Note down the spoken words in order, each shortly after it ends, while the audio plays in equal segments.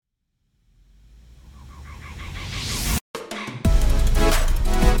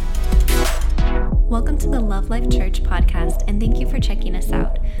Welcome to the Love Life Church podcast, and thank you for checking us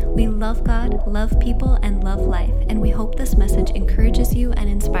out. We love God, love people, and love life, and we hope this message encourages you and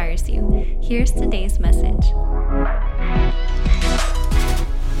inspires you. Here's today's message.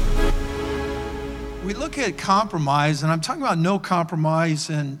 We look at compromise, and I'm talking about no compromise,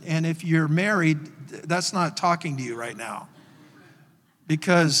 and if you're married, that's not talking to you right now.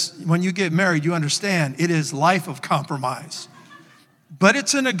 Because when you get married, you understand it is life of compromise. But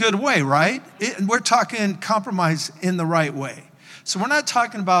it's in a good way, right? We're talking compromise in the right way. So we're not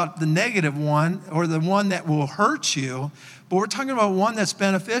talking about the negative one or the one that will hurt you, but we're talking about one that's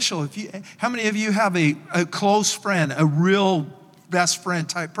beneficial. How many of you have a close friend, a real best friend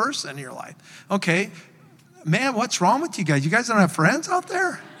type person in your life? Okay, man, what's wrong with you guys? You guys don't have friends out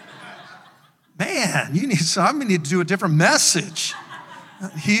there? Man, I'm gonna need to do a different message.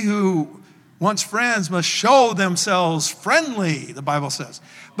 He who wants friends must show themselves friendly, the Bible says.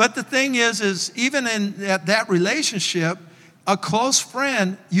 But the thing is even in that relationship, a close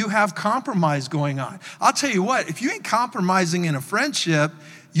friend, you have compromise going on. I'll tell you what, if you ain't compromising in a friendship,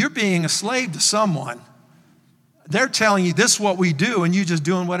 you're being a slave to someone. They're telling you this is what we do, and you just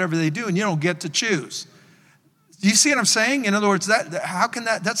doing whatever they do, and you don't get to choose. Do you see what I'm saying? In other words,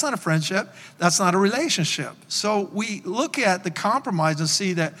 that's not a friendship. That's not a relationship. So we look at the compromise and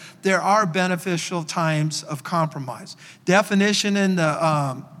see that there are beneficial times of compromise. Definition in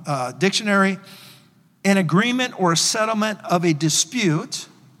the dictionary, an agreement or a settlement of a dispute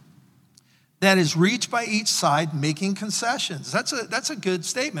that is reached by each side making concessions. That's a good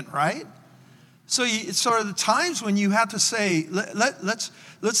statement, right? So it's sort of the times when you have to say,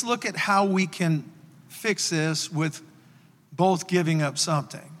 let's look at how we can fix this with both giving up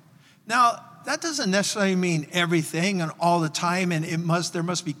something. Now, that doesn't necessarily mean everything and all the time, and there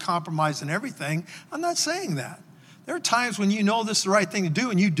must be compromise in everything. I'm not saying that. There are times when you know this is the right thing to do,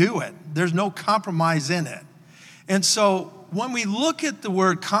 and you do it. There's no compromise in it. And so when we look at the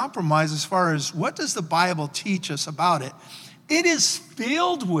word compromise as far as what does the Bible teach us about it, it is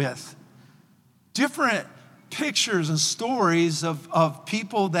filled with different pictures and stories of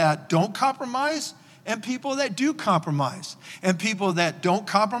people that don't compromise and people that do compromise, and people that don't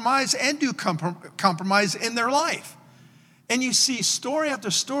compromise and do compromise in their life. And you see story after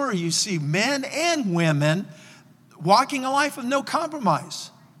story, you see men and women walking a life of no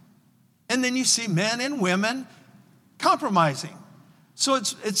compromise. And then you see men and women compromising. So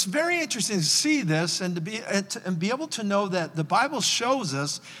it's very interesting to see this and to be able to know that the Bible shows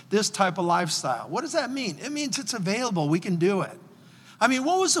us this type of lifestyle. What does that mean? It means it's available. We can do it. I mean,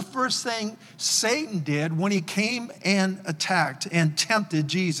 what was the first thing Satan did when he came and attacked and tempted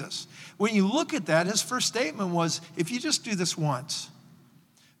Jesus? When you look at that, his first statement was, if you just do this once,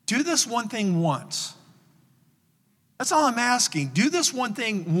 do this one thing once. That's all I'm asking. Do this one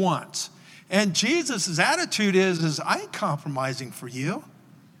thing once. And Jesus' attitude is I ain't compromising for you.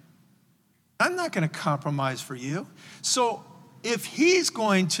 I'm not going to compromise for you. So if he's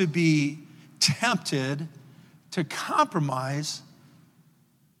going to be tempted to compromise,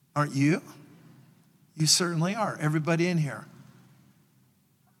 aren't you? You certainly are. Everybody in here.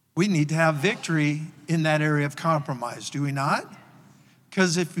 We need to have victory in that area of compromise, do we not?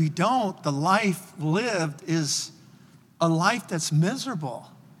 Because if we don't, the life lived is a life that's miserable.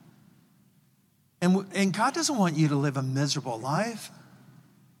 And God doesn't want you to live a miserable life,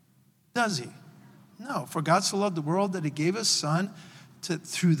 does he? No. For God so loved the world that he gave his son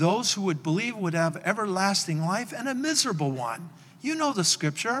through those who would believe would have everlasting life and a miserable one. You know the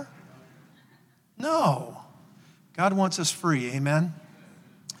scripture. No. God wants us free, amen?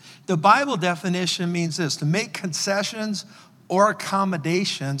 The Bible definition means this, to make concessions or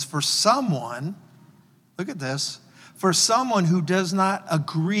accommodations for someone, look at this, for someone who does not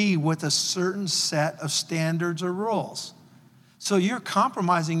agree with a certain set of standards or rules. So you're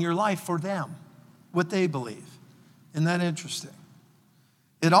compromising your life for them, what they believe. Isn't that interesting?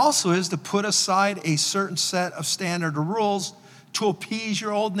 It also is to put aside a certain set of standard or rules to appease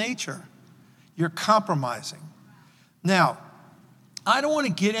your old nature. You're compromising. Now, I don't want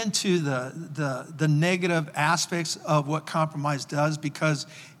to get into the negative aspects of what compromise does because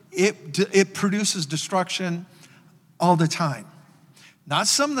it produces destruction all the time. Not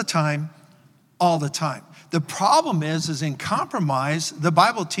some of the time, all the time. The problem is in compromise, the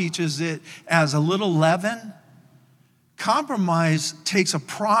Bible teaches it as a little leaven. Compromise takes a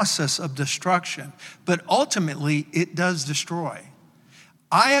process of destruction, but ultimately it does destroy.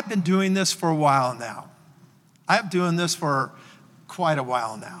 I have been doing this for a while now. I've been doing this for quite a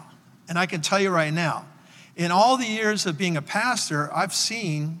while now. And I can tell you right now, in all the years of being a pastor, I've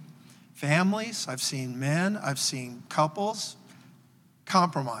seen families, I've seen men, I've seen couples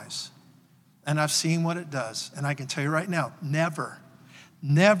compromise. and I've seen what it does. And I can tell you right now, never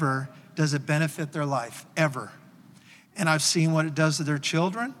does it benefit their life, ever. And I've seen what it does to their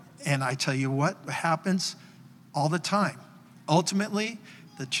children, and I tell you what happens all the time. Ultimately,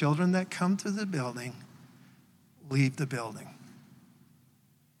 the children that come to the building leave the building.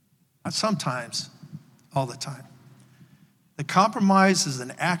 Not sometimes, all the time. The compromise is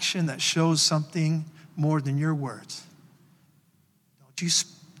an action that shows something more than your words.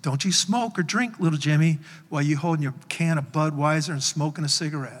 Don't you smoke or drink, little Jimmy, while you holding your can of Budweiser and smoking a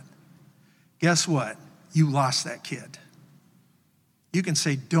cigarette. Guess what? You lost that kid. You can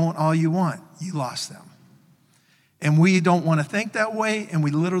say don't all you want. You lost them. And we don't want to think that way, and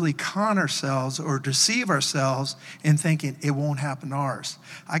we literally con ourselves or deceive ourselves in thinking it won't happen to ours.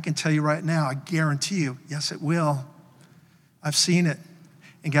 I can tell you right now, I guarantee you, yes, it will. I've seen it.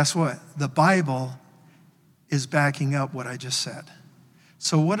 And guess what? The Bible is backing up what I just said.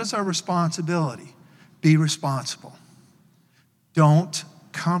 So what is our responsibility? Be responsible. Don't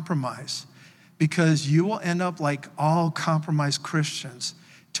compromise, because you will end up like all compromised Christians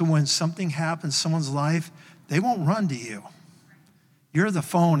to when something happens in someone's life, they won't run to you. You're the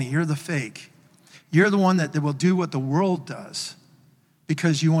phony, you're the fake. You're the one that will do what the world does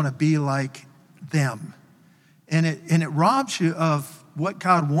because you want to be like them. And it robs you of what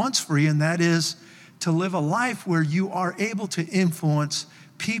God wants for you, and that is to live a life where you are able to influence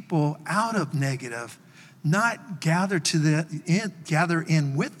people out of negative, not gather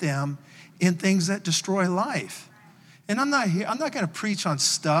in with them in things that destroy life. And I'm not going to preach on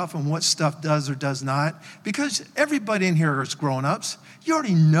stuff and what stuff does or does not, because everybody in here is grown-ups. You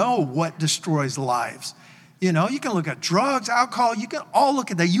already know what destroys lives. You know, you can look at drugs, alcohol, you can all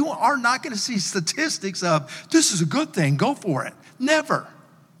look at that. You are not going to see statistics of this is a good thing, go for it. Never.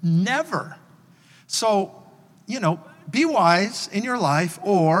 So, be wise in your life,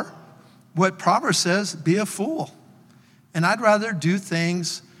 or what Proverbs says, be a fool. And I'd rather do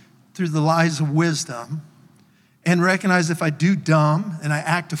things through the lies of wisdom and recognize if I do dumb and I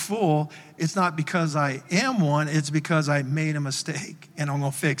act a fool, it's not because I am one, it's because I made a mistake and I'm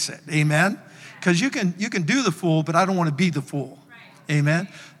going to fix it. Amen? Because you can do the fool, but I don't want to be the fool. Amen?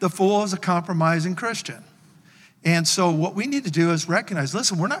 The fool is a compromising Christian. And so what we need to do is recognize,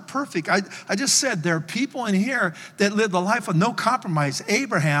 listen, we're not perfect. I just said there are people in here that live the life of no compromise.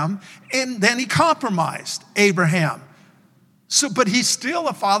 Abraham, and then he compromised Abraham. So, but he's still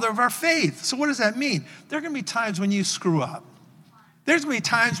the father of our faith. So what does that mean? There are going to be times when you screw up. There's going to be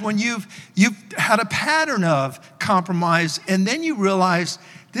times when you've had a pattern of compromise, and then you realize,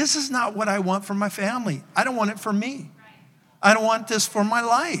 this is not what I want for my family. I don't want it for me. I don't want this for my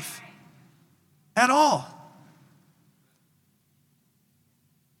life at all.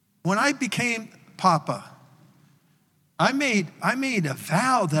 When I became Papa, I made a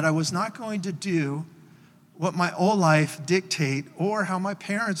vow that I was not going to do what my old life dictate or how my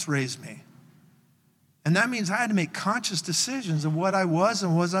parents raised me. And that means I had to make conscious decisions of what I was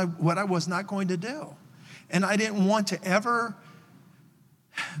and what I was not going to do. And I didn't want to ever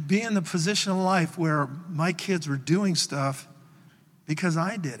be in the position of life where my kids were doing stuff because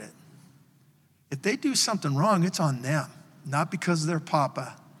I did it. If they do something wrong, it's on them, not because they're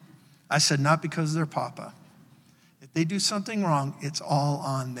Papa. I said not because they're Papa. If they do something wrong, it's all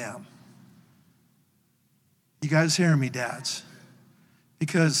on them. You guys hear me, dads?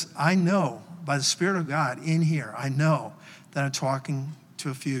 Because I know by the Spirit of God in here, I know that I'm talking to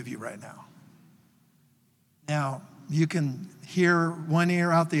a few of you right now. Now, you can hear one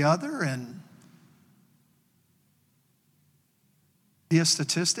ear out the other and be a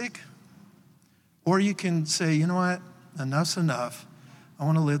statistic, or you can say, you know what, enough's enough. I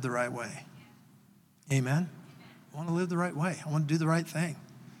want to live the right way. Amen? I want to live the right way. I want to do the right thing.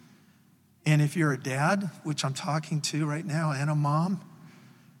 And if you're a dad, which I'm talking to right now, and a mom,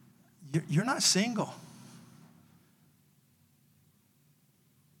 you're not single.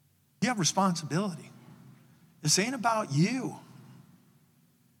 You have responsibility. This ain't about you.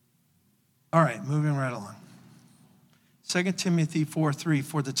 All right, moving right along. 2 Timothy 4:3,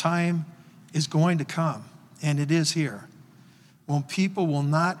 for the time is going to come, and it is here, when people will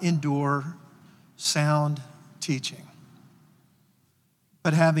not endure sound teaching.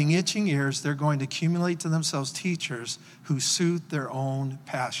 But having itching ears, they're going to accumulate to themselves teachers who suit their own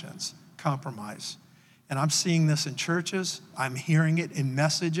passions. Compromise. And I'm seeing this in churches. I'm hearing it in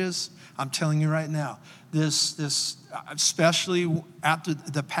messages. I'm telling you right now, this especially after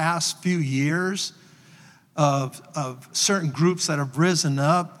the past few years of certain groups that have risen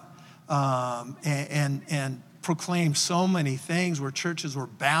up and proclaimed so many things where churches were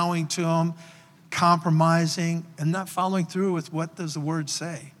bowing to them, compromising, and not following through with what does the word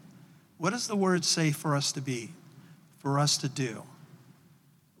say. What does the word say for us to be, for us to do?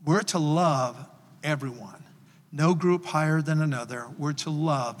 We're to love everyone. No group higher than another. We're to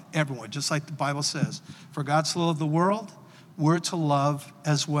love everyone, just like the Bible says. For God so loved the world, we're to love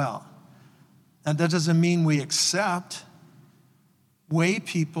as well. And that doesn't mean we accept way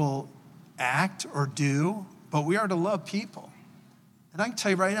people act or do, but we are to love people. And I can tell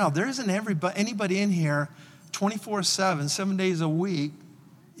you right now, there isn't anybody in here 24/7, 7 days a week,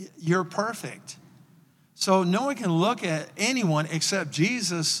 you're perfect. So no one can look at anyone except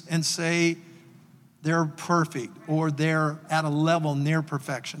Jesus and say they're perfect or they're at a level near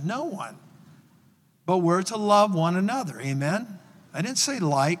perfection. No one. But we're to love one another, amen? I didn't say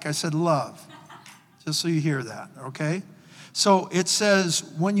like, I said love. Just so you hear that, okay? So it says,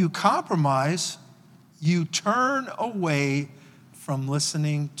 when you compromise, you turn away from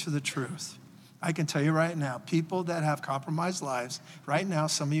listening to the truth. I can tell you right now, people that have compromised lives, right now,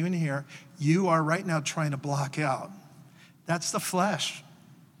 some of you in here, you are right now trying to block out. That's the flesh.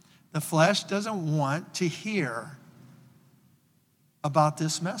 The flesh doesn't want to hear about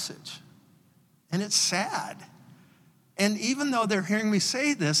this message. And it's sad. And even though they're hearing me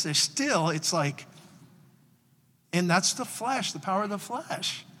say this, they're still, it's like, and that's the flesh, the power of the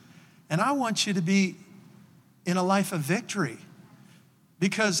flesh. And I want you to be in a life of victory.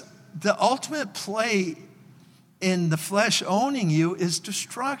 Because the ultimate play in the flesh owning you is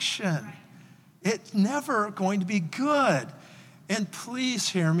destruction. It's never going to be good. And please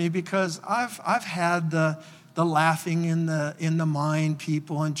hear me, because I've had the laughing in the mind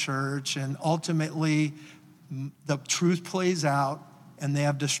people in church, and ultimately the truth plays out and they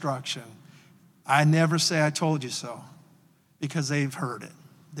have destruction. I never say I told you so, because they've heard it.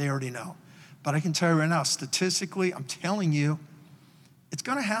 They already know. But I can tell you right now, statistically, I'm telling you, it's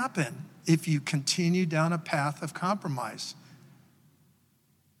going to happen if you continue down a path of compromise.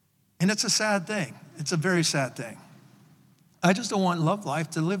 And it's a sad thing. It's a very sad thing. I just don't want love life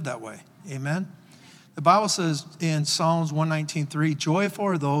to live that way. Amen? The Bible says in Psalms 119:3, joyful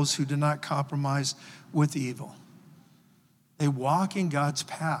are those who do not compromise with evil. They walk in God's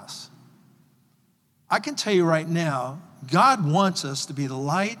paths. I can tell you right now, God wants us to be the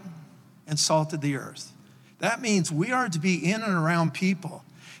light and salt of the earth. That means we are to be in and around people.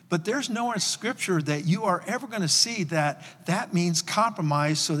 But there's nowhere in Scripture that you are ever going to see that means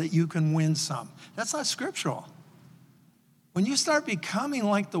compromise so that you can win some. That's not scriptural. When you start becoming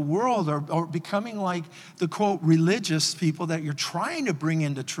like the world or becoming like the, quote, religious people that you're trying to bring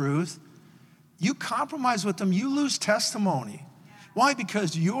into truth, you compromise with them, you lose testimony. Why?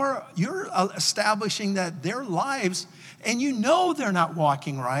 Because you're establishing that their lives, and you know they're not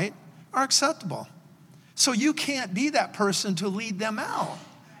walking right, are acceptable. So you can't be that person to lead them out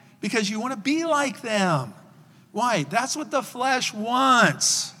because you want to be like them. Why? That's what the flesh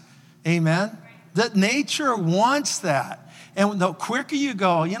wants. Amen? That nature wants that. And the quicker you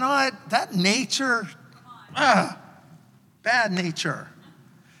go, you know what? That nature, bad nature.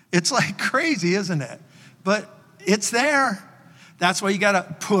 It's like crazy, isn't it? But it's there. That's why you got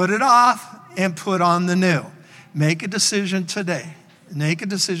to put it off and put on the new. Make a decision today. Make a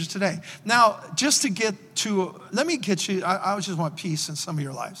decision today. Now, just to get to, let me get you, I just want peace in some of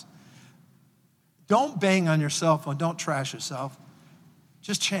your lives. Don't bang on yourself and don't trash yourself.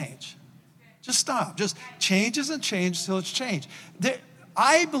 Just change. Just stop. Just change isn't change until it's changed.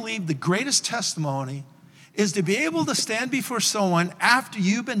 I believe the greatest testimony is to be able to stand before someone after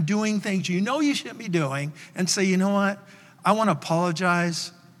you've been doing things you know you shouldn't be doing and say, you know what? I want to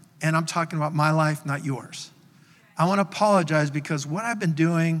apologize, and I'm talking about my life, not yours. I want to apologize because what I've been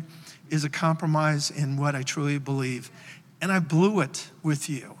doing is a compromise in what I truly believe, and I blew it with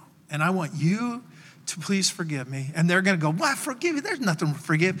you, and I want you to please forgive me. And they're going to go, well, forgive you. There's nothing to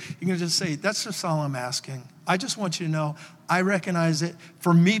forgive. You're going to just say, that's just all I'm asking. I just want you to know I recognize it.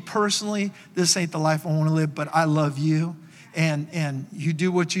 For me personally, this ain't the life I want to live, but I love you, and you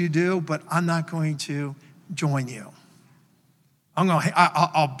do what you do, but I'm not going to join you.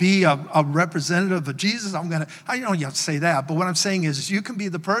 I'll be a representative of Jesus. I don't have to say that, but what I'm saying is you can be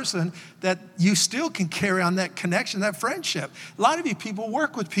the person that you still can carry on that connection, that friendship. A lot of you people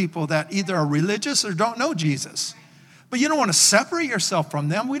work with people that either are religious or don't know Jesus. But you don't want to separate yourself from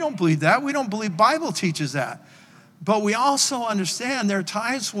them. We don't believe that. We don't believe Bible teaches that. But we also understand there are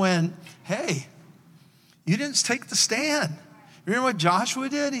times when, hey, you didn't take the stand. Remember what Joshua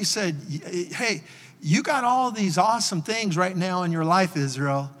did? He said, hey, you got all these awesome things right now in your life,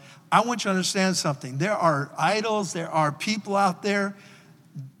 Israel. I want you to understand something. There are idols, there are people out there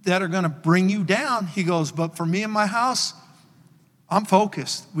that are going to bring you down. He goes, but for me and my house, I'm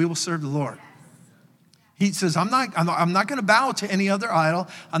focused. We will serve the Lord. He says, I'm not going to bow to any other idol.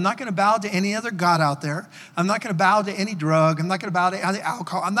 I'm not going to bow to any other god out there. I'm not going to bow to any drug. I'm not going to bow to any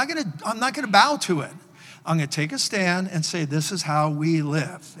alcohol. I'm not going to bow to it. I'm going to take a stand and say, this is how we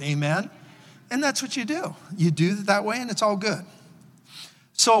live. Amen? And that's what you do. You do it that way, and it's all good.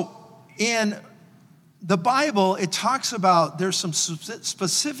 So in the Bible, it talks about there's some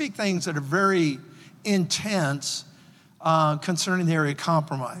specific things that are very intense concerning the area of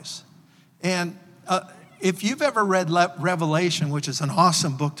compromise. And if you've ever read Revelation, which is an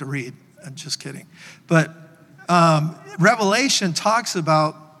awesome book to read, I'm just kidding, but Revelation talks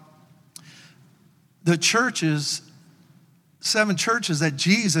about the churches, 7 churches that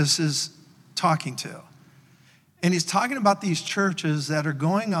Jesus is talking to. And he's talking about these churches that are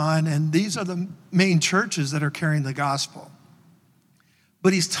going on, and these are the main churches that are carrying the gospel.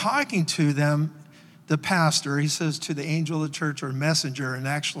 But he's talking to them, the pastor, he says to the angel of the church or messenger, and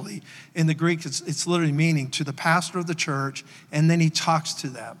actually in the Greek it's literally meaning to the pastor of the church, and then he talks to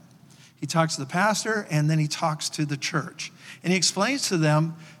them. He talks to the pastor, and then he talks to the church. And he explains to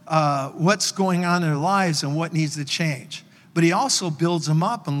them what's going on in their lives and what needs to change. But he also builds them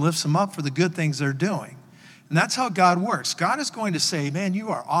up and lifts them up for the good things they're doing. And that's how God works. God is going to say, man, you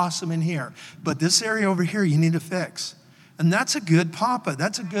are awesome in here, but this area over here you need to fix. And that's a good papa.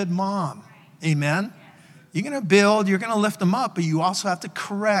 That's a good mom. Amen? You're going to build, you're going to lift them up, but you also have to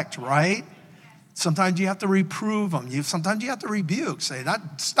correct, right? Sometimes you have to reprove them. Sometimes you have to rebuke, say,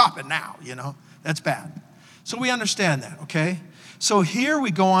 stop it now, That's bad. So we understand that, okay? So here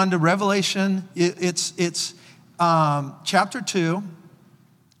we go on to Revelation. It's chapter 2.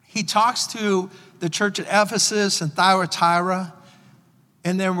 He talks to the church at Ephesus and Thyatira,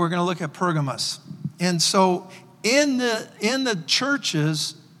 and then we're going to look at Pergamos. And so in the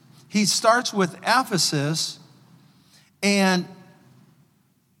churches, he starts with Ephesus and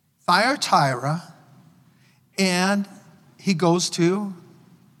Thyatira, and he goes to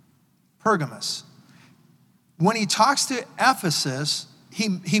Pergamos. When he talks to Ephesus,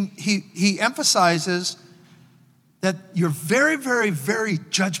 he emphasizes that you're very, very, very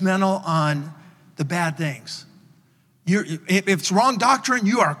judgmental on the bad things. If it's wrong doctrine,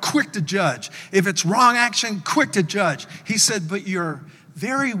 you are quick to judge. If it's wrong action, quick to judge. He said, but you're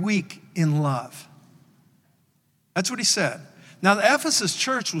very weak in love. That's what he said. Now, the Ephesus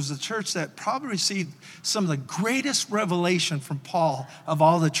church was the church that probably received some of the greatest revelation from Paul of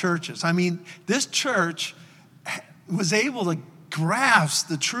all the churches. I mean, this church was able to grasp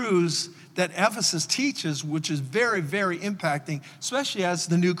the truths that Ephesus teaches, which is very, very impacting, especially as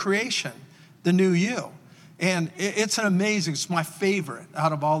the new creation, the new you. And it's an amazing, it's my favorite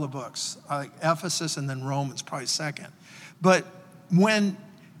out of all the books. I like Ephesus and then Romans, probably second. But when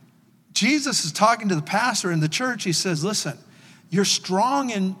Jesus is talking to the pastor in the church, he says, listen, you're strong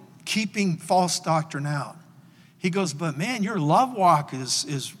in keeping false doctrine out. He goes, but man, your love walk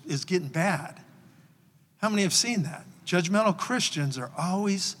is getting bad. How many have seen that? Judgmental Christians are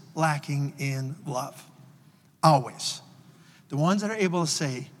always lacking in love. Always. The ones that are able to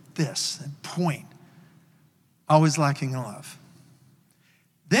say this and point, always lacking in love.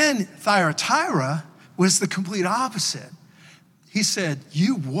 Then Thyatira was the complete opposite. He said,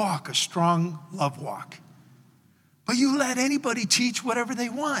 you walk a strong love walk, but you let anybody teach whatever they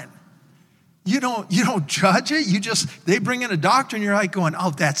want. You don't judge it. They bring in a doctrine, you're like going, oh,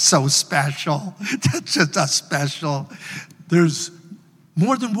 that's so special. That's just a special. There's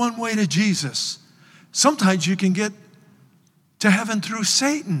more than one way to Jesus. Sometimes you can get to heaven through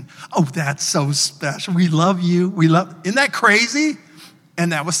Satan. Oh, that's so special. We love you. Isn't that crazy?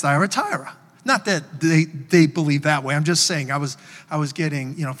 And that was Thyatira. Not that they believe that way. I'm just saying I was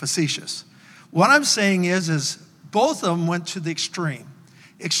getting, facetious. What I'm saying is both of them went to the extreme.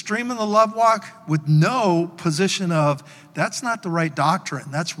 Extreme in the love walk with no position of, that's not the right doctrine,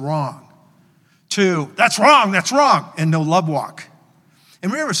 that's wrong. To, that's wrong, and no love walk.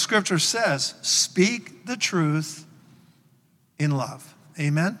 And remember, Scripture says, speak the truth in love.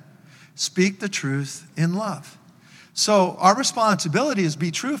 Amen? Speak the truth in love. So our responsibility is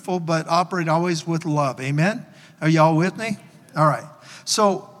be truthful, but operate always with love. Amen? Are y'all with me? All right.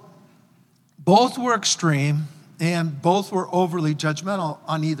 So both were extreme, and both were overly judgmental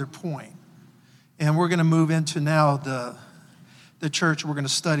on either point. And we're going to move into now the church we're going to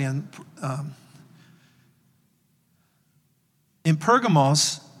study in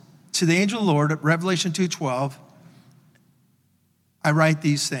Pergamos, to the angel of the Lord, at Revelation 2:12, I write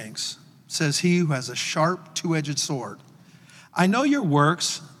these things. It says, he who has a sharp two-edged sword. I know your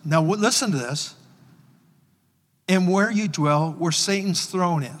works. Now listen to this. And where you dwell, where Satan's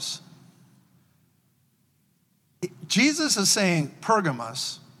throne is. Jesus is saying,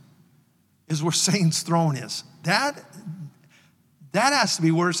 Pergamos, is where Satan's throne is. That has to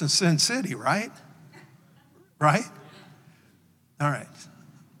be worse than Sin City, right? Right? All right.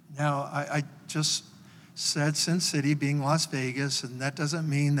 Now, I just said Sin City being Las Vegas, and that doesn't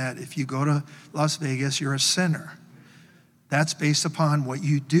mean that if you go to Las Vegas, you're a sinner. That's based upon what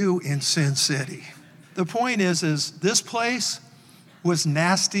you do in Sin City. The point is this place was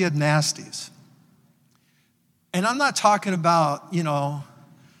nasty of nasties. And I'm not talking about,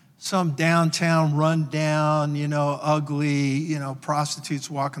 some downtown rundown, ugly, prostitutes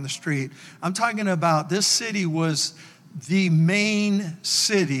walking the street. I'm talking about this city was the main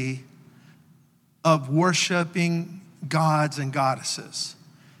city of worshiping gods and goddesses.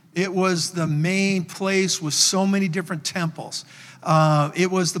 It was the main place with so many different temples.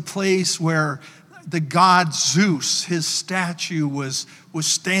 It was the place where the god Zeus, his statue was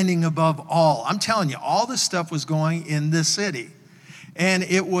standing above all. I'm telling you, all this stuff was going in this city. And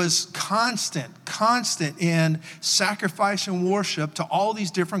it was constant in sacrifice and worship to all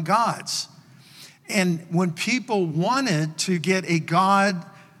these different gods. And when people wanted to get a god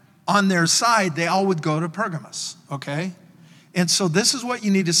on their side, they all would go to Pergamos, okay? And so this is what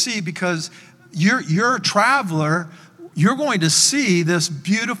you need to see, because you're a traveler. You're going to see this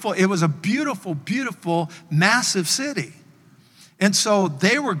it was a beautiful, beautiful, massive city. And so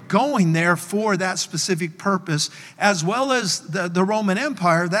they were going there for that specific purpose, as well as the Roman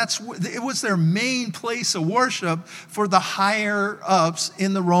Empire. It was their main place of worship for the higher ups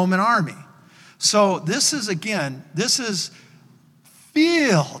in the Roman army. So this is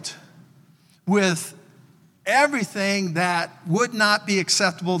filled with everything that would not be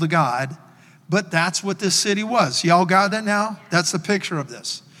acceptable to God, but that's what this city was. Y'all got that now? That's the picture of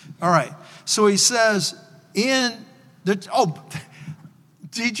this. All right. So he says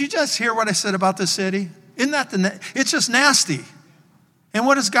did you just hear what I said about the city? Isn't that it's just nasty. And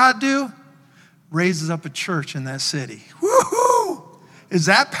what does God do? Raises up a church in that city. Woohoo! Is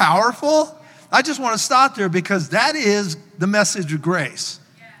that powerful? I just want to stop there, because that is the message of grace.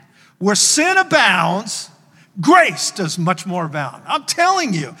 Where sin abounds, grace does much more abound. I'm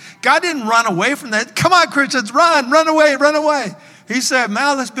telling you, God didn't run away from that. Come on, Christians, run away. He said,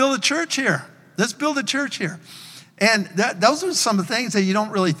 man, let's build a church here. And those are some of the things that you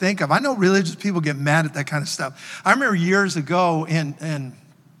don't really think of. I know religious people get mad at that kind of stuff. I remember years ago, and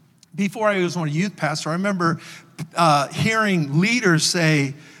before I was a youth pastor, I remember hearing leaders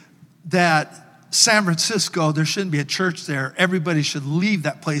say that San Francisco, there shouldn't be a church there. Everybody should leave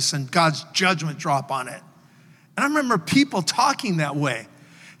that place and God's judgment drop on it. And I remember people talking that way.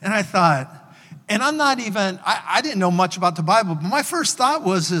 And I thought, and I'm not even, I didn't know much about the Bible, but my first thought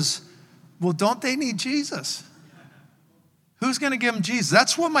was, well, don't they need Jesus? Who's going to give them Jesus?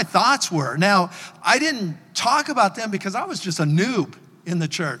 That's what my thoughts were. Now, I didn't talk about them because I was just a noob in the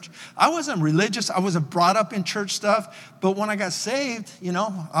church. I wasn't religious. I wasn't brought up in church stuff. But when I got saved,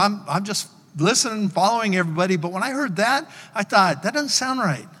 I'm just listening, following everybody. But when I heard that, I thought, that doesn't sound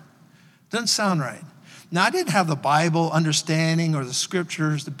right. Now, I didn't have the Bible understanding or the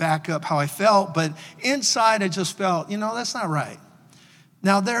scriptures to back up how I felt, but inside I just felt, that's not right.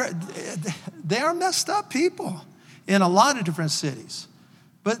 Now, they are messed up people in a lot of different cities.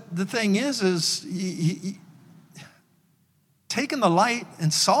 But the thing is taking the light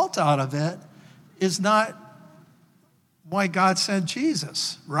and salt out of it is not why God sent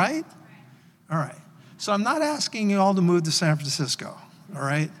Jesus, right? All right. So I'm not asking you all to move to San Francisco, all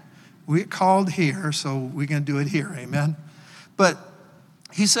right? We called here, so we can do it here, amen? But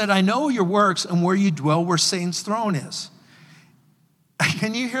he said, I know your works and where you dwell, where Satan's throne is.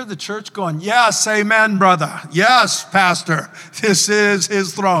 Can you hear the church going, yes, amen, brother. Yes, pastor, this is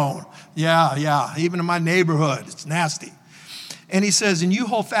his throne. Yeah, even in my neighborhood, it's nasty. And he says, and you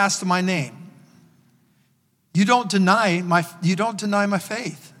hold fast to my name. You don't deny my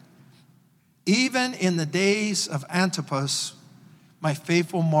faith. Even in the days of Antipas, my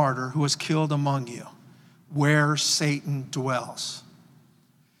faithful martyr who was killed among you, where Satan dwells.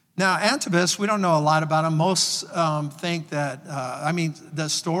 Now, Antipas, we don't know a lot about him. Most think that, the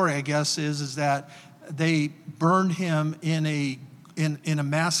story, I guess, is that they burned him in a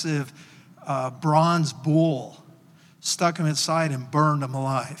massive bronze bull, stuck him inside and burned him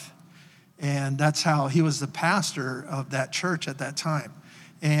alive. And that's how he was the pastor of that church at that time.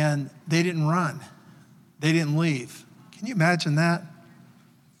 And they didn't run. They didn't leave. Can you imagine that?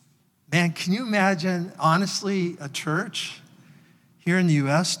 Man, can you imagine, honestly, a church here in the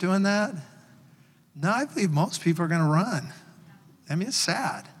U.S. doing that? No, I believe most people are going to run. I mean, it's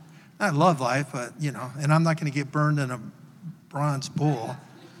sad. I love life, but, and I'm not going to get burned in a bronze bull,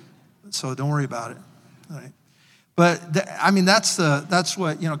 so don't worry about it. All right. But that's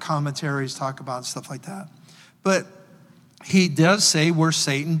what commentaries talk about and stuff like that. But he does say where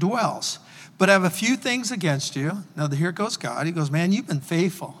Satan dwells. But I have a few things against you. Now here goes God. He goes, man, you've been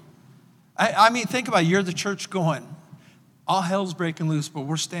faithful. Think about it. You're the church going, all hell's breaking loose, but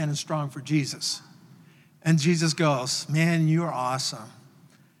we're standing strong for Jesus. And Jesus goes, man, you're awesome.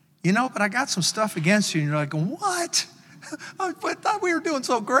 But I got some stuff against you. And you're like, what? I thought we were doing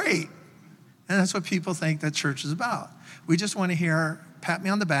so great. And that's what people think that church is about. We just want to hear, pat me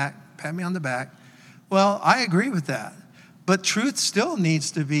on the back, pat me on the back. Well, I agree with that. But truth still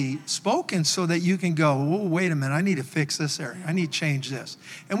needs to be spoken so that you can go, oh, wait a minute, I need to fix this area. I need to change this.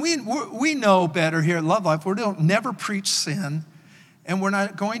 And we know better here at Love Life. We don't never preach sin, and we're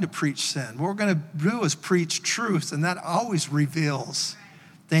not going to preach sin. What we're going to do is preach truth, and that always reveals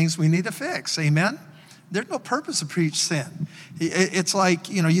things we need to fix. Amen? There's no purpose to preach sin. It's like,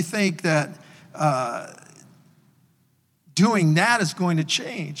 you think that doing that is going to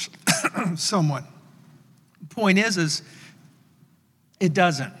change someone. The point is it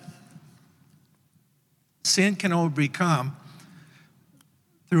doesn't. Sin can only become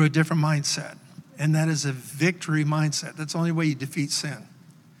through a different mindset, and that is a victory mindset. That's the only way you defeat sin.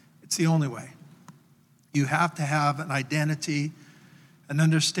 It's the only way. You have to have an identity, an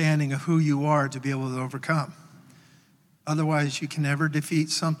understanding of who you are to be able to overcome. Otherwise, you can never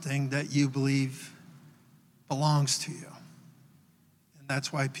defeat something that you believe belongs to you. And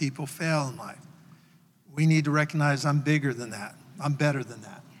that's why people fail in life. We need to recognize I'm bigger than that. I'm better than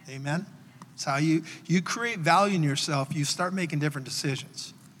that. Amen? It's how you create value in yourself. You start making different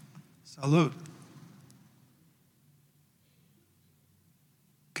decisions. Salute.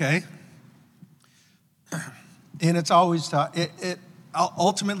 Okay? And it's always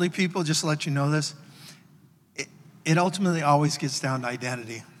ultimately, people, just to let you know this, it ultimately always gets down to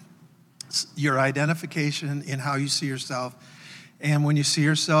identity. It's your identification in how you see yourself. And when you see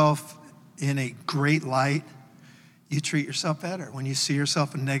yourself in a great light, you treat yourself better. When you see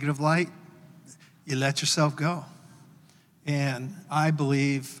yourself in negative light, you let yourself go. And I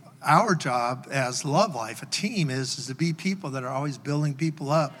believe our job as Love Life, a team, is to be people that are always building people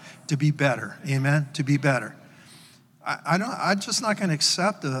up to be better. Amen? To be better. I'm just not going to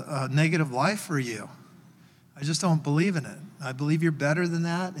accept a negative life for you. I just don't believe in it. I believe you're better than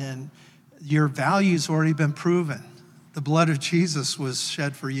that, and your value's already been proven. The blood of Jesus was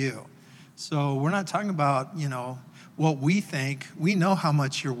shed for you. So we're not talking about, what we think. We know how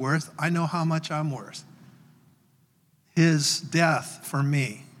much you're worth. I know how much I'm worth. His death for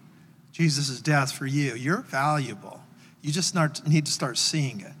me, Jesus' death for you. You're valuable. You just need to start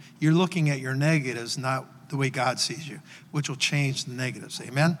seeing it. You're looking at your negatives, not the way God sees you, which will change the negatives.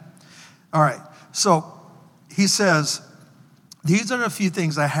 Amen? All right. So he says, these are a few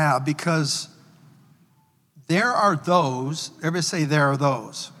things I have because there are those, everybody say there are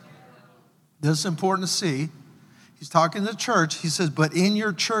those. This is important to see. He's talking to the church. He says, but in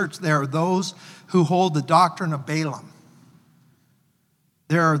your church, there are those who hold the doctrine of Balaam.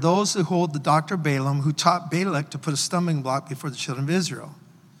 There are those who hold the doctrine of Balaam who taught Balak to put a stumbling block before the children of Israel,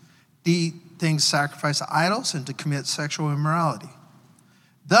 to eat things sacrificed to idols, and to commit sexual immorality.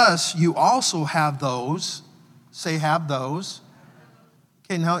 Thus, you also have those, say have those.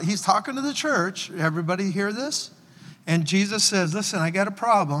 Okay, now he's talking to the church. Everybody hear this? And Jesus says, listen, I got a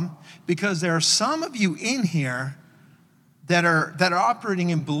problem because there are some of you in here that are operating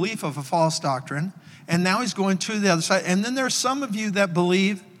in belief of a false doctrine. And now he's going to the other side. And then there are some of you that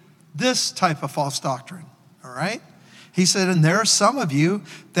believe this type of false doctrine. All right? He said, and there are some of you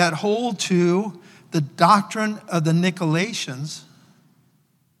that hold to the doctrine of the Nicolaitans,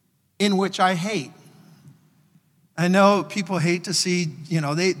 in which I hate. I know people hate to see,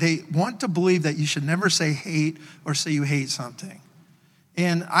 they want to believe that you should never say hate or say you hate something.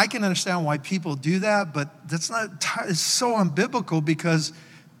 And I can understand why people do that, but it's so unbiblical because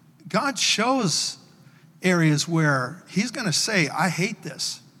God shows areas where he's going to say, I hate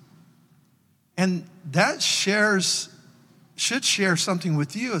this. And that should share something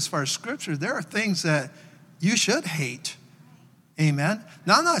with you as far as scripture. There are things that you should hate. Amen.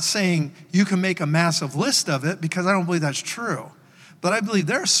 Now, I'm not saying you can make a massive list of it because I don't believe that's true. But I believe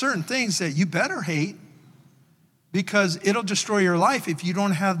there are certain things that you better hate because it'll destroy your life if you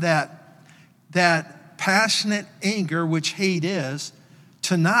don't have that passionate anger, which hate is,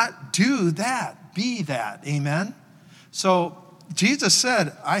 to not do that, be that. Amen. So Jesus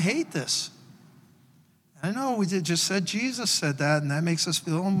said, I hate this. I know we just said Jesus said that, and that makes us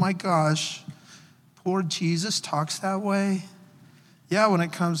feel, oh my gosh, poor Jesus talks that way. Yeah, when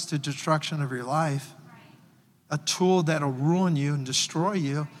it comes to destruction of your life, a tool that'll ruin you and destroy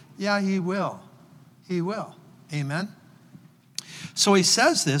you, yeah, he will. He will. Amen? So he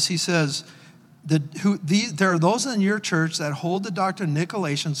says this, he says, there are those in your church that hold the doctrine of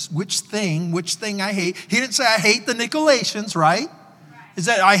Nicolaitans, which thing I hate. He didn't say I hate the Nicolaitans, right? He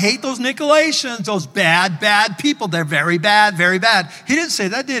said I hate those Nicolaitans, those bad people. They're very bad, very bad. He didn't say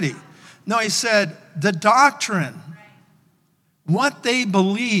that, did he? No, he said the doctrine, what they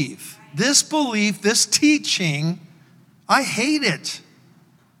believe, this belief, this teaching, I hate it.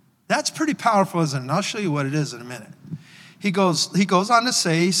 That's pretty powerful, isn't it? And I'll show you what it is in a minute. He goes on to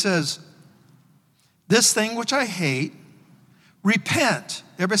say, he says, this thing which I hate, repent.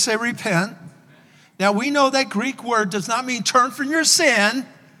 Everybody say repent. Now we know that Greek word does not mean turn from your sin,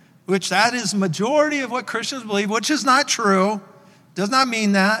 which that is majority of what Christians believe, which is not true. Does not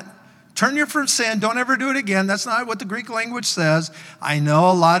mean that. Turn you from sin, don't ever do it again. That's not what the Greek language says. I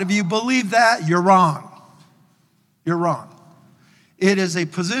know a lot of you believe that. You're wrong. You're wrong. It is a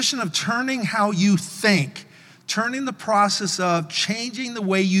position of turning how you think, turning the process of changing the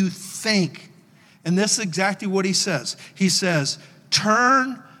way you think. And this is exactly what he says. He says,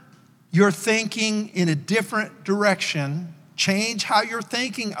 turn your thinking in a different direction. Change how you're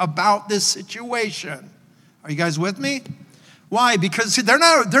thinking about this situation. Are you guys with me? Why? Because see, they're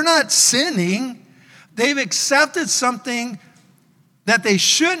not sinning. They've accepted something that they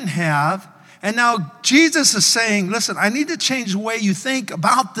shouldn't have. And now Jesus is saying, listen, I need to change the way you think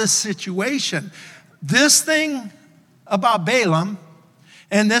about this situation. This thing about Balaam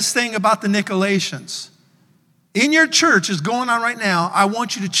and this thing about the Nicolaitans in your church is going on right now. I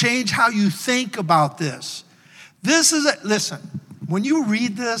want you to change how you think about this. Listen, when you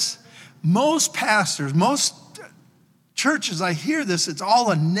read this, most pastors, most churches, I hear this, it's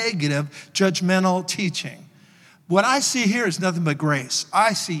all a negative, judgmental teaching. What I see here is nothing but grace.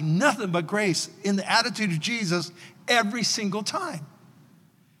 I see nothing but grace in the attitude of Jesus every single time.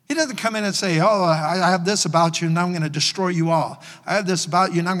 He doesn't come in and say, oh, I have this about you, and now I'm going to destroy you all. I have this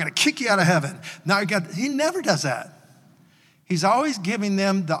about you, and I'm going to kick you out of heaven. He never does that. He's always giving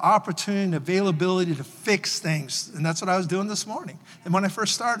them the opportunity and availability to fix things. And that's what I was doing this morning. And when I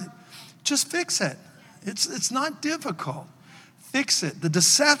first started, just fix it. It's not difficult. Fix it. The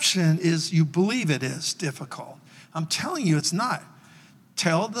deception is you believe it is difficult. I'm telling you it's not.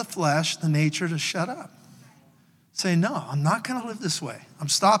 Tell the flesh, the nature to shut up. Say, no, I'm not going to live this way. I'm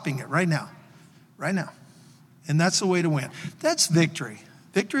stopping it right now. Right now. And that's the way to win. That's victory.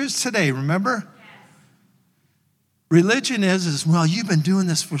 Victory is today, remember? Religion is, well, you've been doing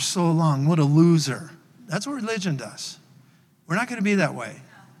this for so long. What a loser. That's what religion does. We're not going to be that way.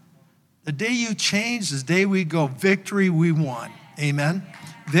 The day you change is the day we go, victory, we won. Amen?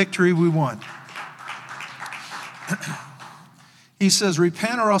 Victory, we won. He says,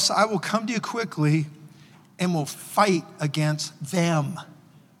 repent or else I will come to you quickly and will fight against them.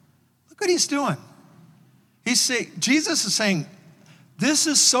 Look what he's doing. Jesus is saying, this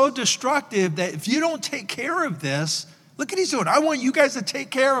is so destructive that if you don't take care of this, look what he's doing. I want you guys to take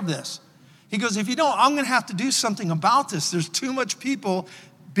care of this. He goes, if you don't, I'm going to have to do something about this. There's too much people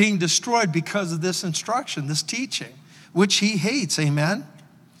being destroyed because of this instruction, this teaching, which he hates, amen?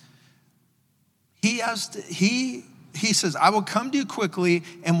 He says, I will come to you quickly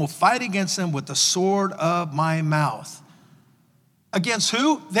and will fight against them with the sword of my mouth. Against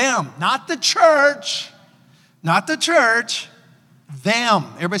who? Them, not the church. Not the church. Them.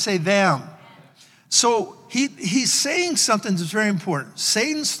 Everybody say them. So he's saying something that's very important.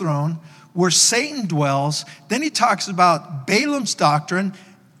 Satan's throne, where Satan dwells. Then he talks about Balaam's doctrine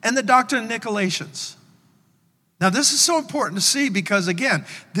and the doctrine of Nicolaitans. Now, this is so important to see because, again,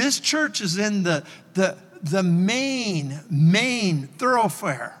 this church is in the main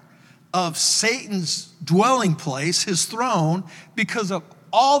thoroughfare of Satan's dwelling place, his throne, because of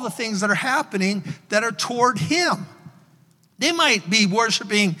all the things that are happening that are toward him. They might be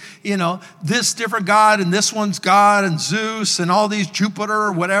worshiping, this different God and this one's God and Zeus and all these Jupiter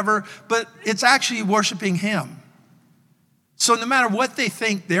or whatever, but it's actually worshiping him. So no matter what they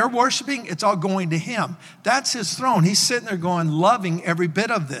think they're worshiping, it's all going to him. That's his throne. He's sitting there going, loving every bit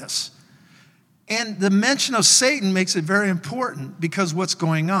of this. And the mention of Satan makes it very important because what's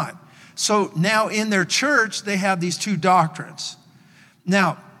going on. So now in their church, they have these two doctrines.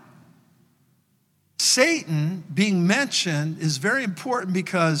 Now, Satan being mentioned is very important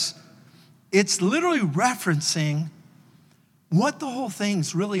because it's literally referencing what the whole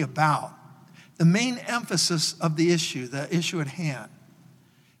thing's really about. The main emphasis of the issue at hand.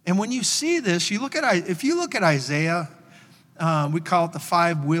 And when you see this, if you look at Isaiah, we call it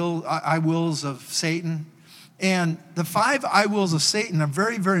the I wills of Satan. And the 5 I wills of Satan are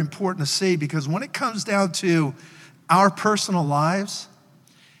very, very important to see because when it comes down to our personal lives,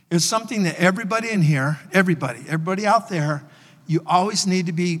 It's something that everybody in here, everybody out there, you always need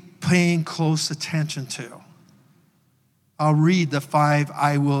to be paying close attention to. I'll read the 5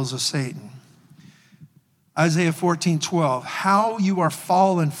 I wills of Satan. Isaiah 14:12, how you are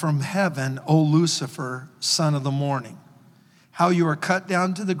fallen from heaven, O Lucifer, son of the morning. How you are cut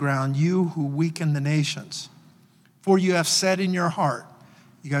down to the ground, you who weaken the nations. For you have said in your heart,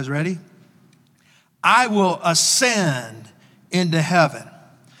 you guys ready? I will ascend into heaven.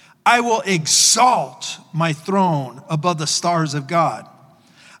 I will exalt my throne above the stars of God.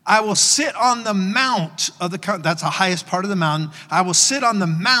 I will sit on the mount of that's the highest part of the mountain. I will sit on the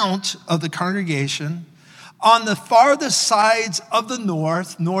mount of the congregation on the farthest sides of the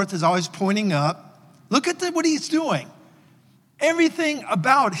north. North is always pointing up. Look at what he's doing. Everything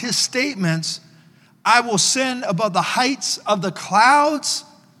about his statements, I will ascend above the heights of the clouds.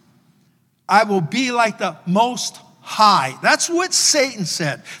 I will be like the Most High. That's what Satan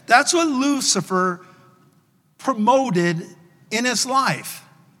said. That's what Lucifer promoted in his life.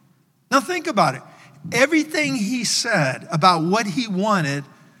 Now think about it. Everything he said about what he wanted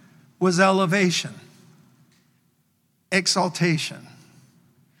was elevation, exaltation.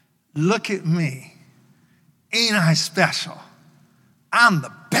 Look at me. Ain't I special? I'm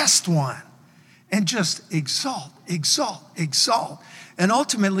the best one. And just exalt, exalt, exalt. And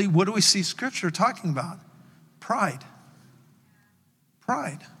ultimately, what do we see Scripture talking about? Pride.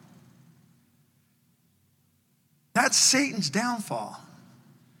 Pride. That's Satan's downfall.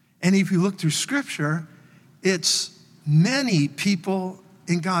 And if you look through Scripture, it's many people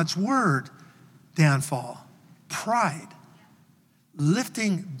in God's Word downfall. Pride.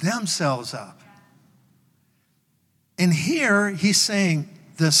 Lifting themselves up. And here he's saying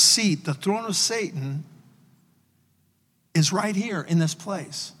the seat, the throne of Satan, is right here in this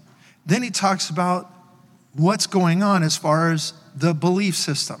place. Then he talks about what's going on as far as the belief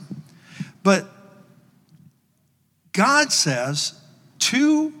system. But God says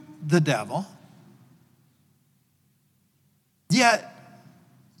to the devil, yet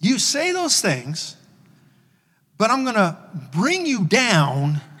you say those things, but I'm going to bring you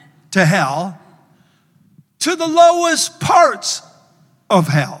down to hell, to the lowest parts of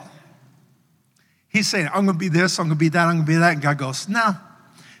hell. He's saying, I'm going to be this, I'm going to be that, I'm going to be that. And God goes, no,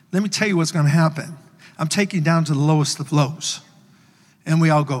 let me tell you what's going to happen. I'm taking you down to the lowest of lows. And we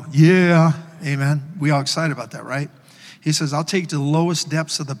all go, yeah, amen. We all excited about that, right? He says, I'll take you to the lowest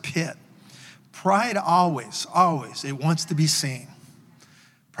depths of the pit. Pride always, it wants to be seen.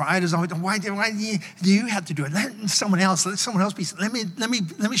 Pride is always, why do you have to do it? Let someone else be seen. Let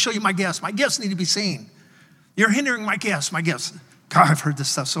me show you my gifts. My gifts need to be seen. You're hindering my gifts. God, I've heard this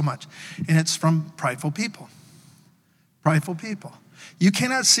stuff so much. And it's from prideful people. Prideful people. You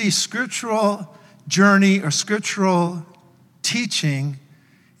cannot see scriptural journey or scriptural teaching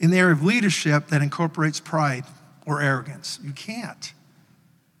in the area of leadership that incorporates pride or arrogance. You can't.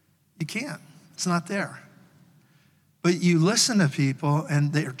 You can't. It's not there. But you listen to people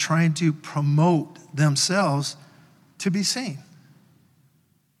and they're trying to promote themselves to be seen.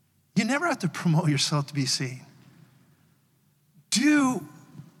 You never have to promote yourself to be seen. Do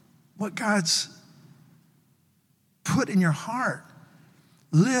what God's put in your heart.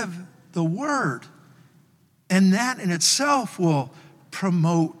 Live the word. And that in itself will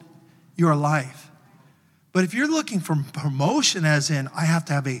promote your life. But if you're looking for promotion as in, I have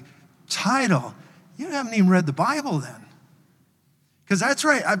to have a title, you haven't even read the Bible then. Because that's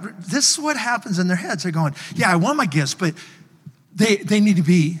right. This is what happens in their heads. They're going, yeah, I want my gifts, but they need to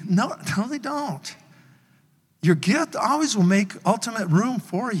be, no, they don't. Your gift always will make ultimate room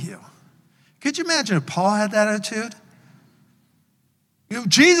for you. Could you imagine if Paul had that attitude?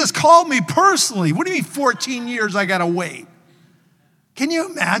 Jesus called me personally. What do you mean 14 years I got to wait? Can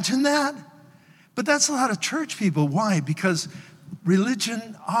you imagine that? But that's a lot of church people. Why? Because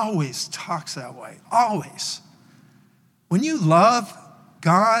religion always talks that way. Always. When you love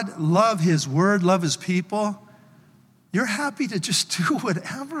God, love his word, love his people, you're happy to just do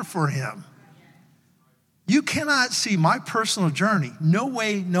whatever for him. You cannot see my personal journey, no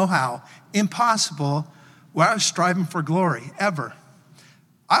way, no how, impossible, where I was striving for glory, ever.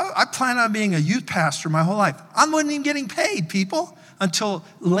 I planned on being a youth pastor my whole life. I wasn't even getting paid, people, until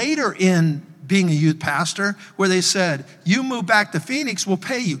later in being a youth pastor, where they said, you move back to Phoenix, we'll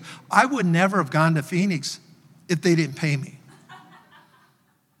pay you. I would never have gone to Phoenix if they didn't pay me.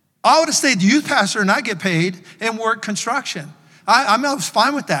 I would have stayed youth pastor and I get paid and work construction. I was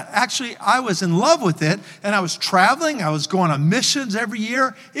fine with that. Actually, I was in love with it, and I was traveling. I was going on missions every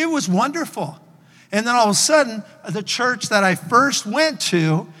year. It was wonderful. And then all of a sudden, the church that I first went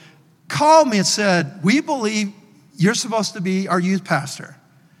to called me and said, we believe you're supposed to be our youth pastor.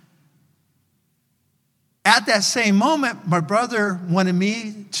 At that same moment, my brother wanted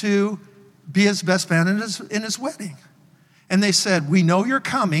me to be his best man in his wedding. And they said, we know you're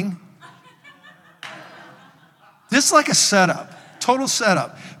coming. This is like a setup, total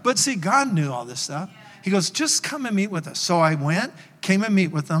setup. But see, God knew all this stuff. He goes, just come and meet with us. So I went, came and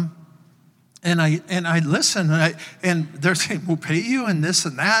meet with them. And I listened, and they're saying, we'll pay you and this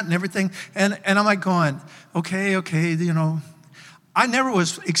and that and everything. And I'm like going, okay, you know. I never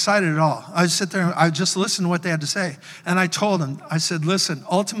was excited at all. I would sit there and I would just listen to what they had to say. And I told them, I said, listen,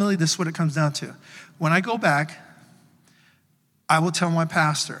 ultimately this is what it comes down to. When I go back, I will tell my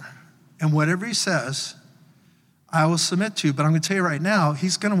pastor. And whatever he says, I will submit to. But I'm going to tell you right now,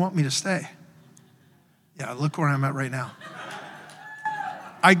 he's going to want me to stay. Yeah, look where I'm at right now.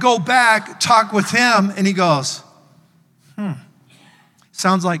 I go back, talk with him, and he goes,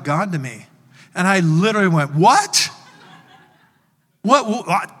 sounds like God to me. And I literally went, what?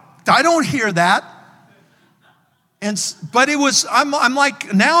 What? I don't hear that. But it was, I'm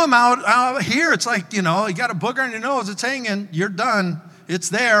like, now I'm out here. It's like, you know, you got a booger on your nose. It's hanging. You're done. It's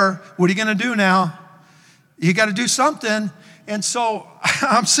there. What are you going to do now? You got to do something. And so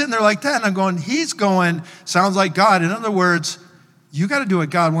I'm sitting there like that, and I'm going, he's going, sounds like God. In other words, you got to do what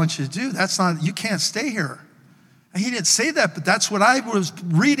God wants you to do. That's not, you can't stay here. And he didn't say that, but that's what I was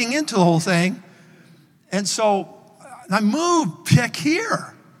reading into the whole thing. And so I moved back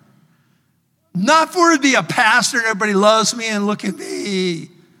here. Not for to be a pastor and everybody loves me and look at me.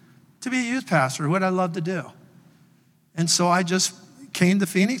 To be a youth pastor, what I love to do. And so I just came to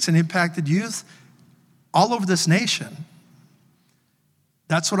Phoenix and impacted youth all over this nation.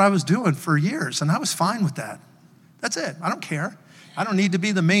 That's what I was doing for years, and I was fine with that. That's it. I don't care. I don't need to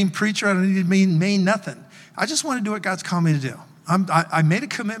be the main preacher. I don't need to be main nothing. I just want to do what God's called me to do. I made a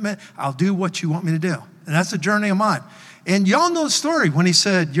commitment. I'll do what you want me to do. And that's a journey of mine. And y'all know the story. When he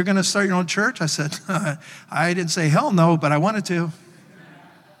said, you're going to start your own church, I said, I didn't say hell no, but I wanted to.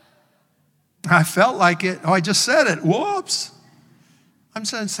 I felt like it. Oh, I just said it. Whoops. I'm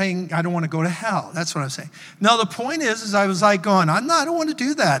saying I don't want to go to hell. That's what I'm saying. No, the point is I was like going, I don't want to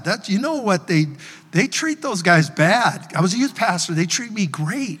do that. You know what? They treat those guys bad. I was a youth pastor. They treat me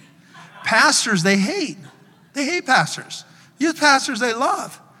great. Pastors, they hate. They hate pastors. Youth pastors, they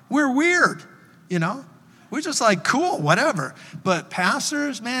love. We're weird, you know. We're just like, cool, whatever. But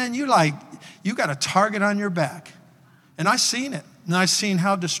pastors, man, you got a target on your back. And I seen it. And I seen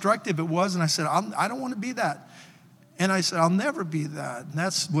how destructive it was. And I said, I don't want to be that. And I said, I'll never be that. And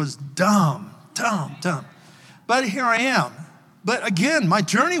that was dumb. But here I am. But again, my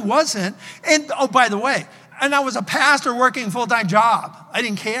journey wasn't. And oh, by the way, and I was a pastor working a full-time job. I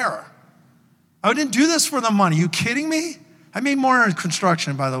didn't care. I didn't do this for the money. You kidding me? I made more in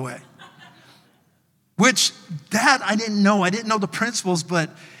construction, by the way. Which that I didn't know. I didn't know the principles, but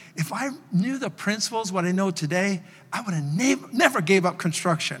if I knew the principles, what I know today, I would have never gave up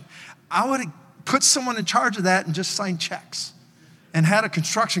construction. I would have put someone in charge of that and just signed checks and had a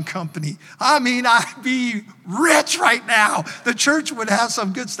construction company. I mean, I'd be rich right now. The church would have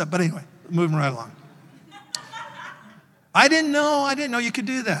some good stuff. But anyway, moving right along. I didn't know you could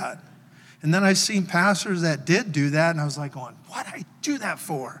do that. And then I seen pastors that did do that, and I was like going, what did I do that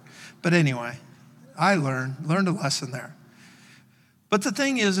for? But anyway, I learned a lesson there. But the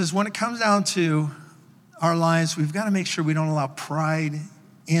thing is when it comes down to our lives, we've got to make sure we don't allow pride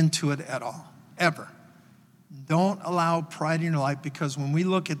into it at all, ever. Don't allow pride in your life, because when we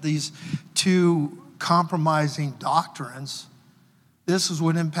look at these two compromising doctrines, this is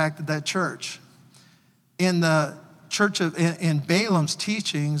what impacted that church. In the church in Balaam's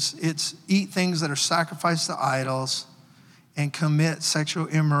teachings, it's eat things that are sacrificed to idols and commit sexual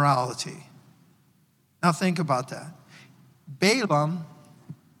immorality. Now think about that. Balaam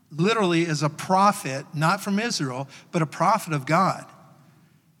literally is a prophet, not from Israel, but a prophet of God.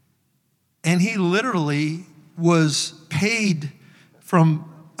 And he literally was paid from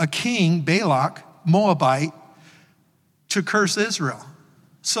a king, Balak, Moabite, to curse Israel.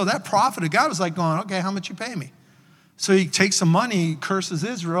 So that prophet of God was like going, okay, how much you pay me? So he takes some money, he curses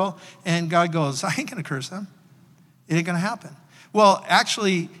Israel, and God goes, I ain't going to curse them. It ain't going to happen. Well,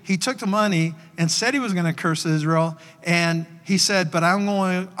 actually, he took the money and said he was going to curse Israel, and he said, but I'm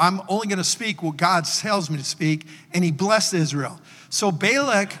only going to speak what God tells me to speak, and he blessed Israel. So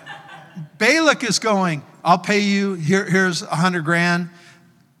Balak is going, I'll pay you, here's $100,000,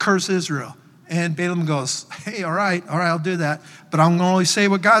 curse Israel. And Balaam goes, hey, all right, I'll do that, but I'm going to only say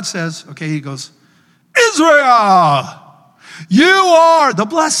what God says. Okay, he goes, Israel, you are the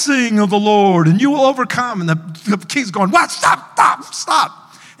blessing of the Lord, and you will overcome. And the king's going, what?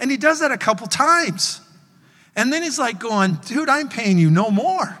 Stop. And he does that a couple times. And then he's like going, dude, I'm paying you no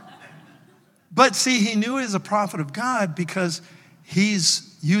more. But see, he knew he was a prophet of God because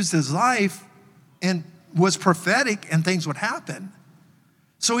he's used his life and was prophetic and things would happen.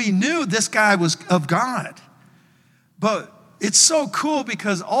 So he knew this guy was of God. But it's so cool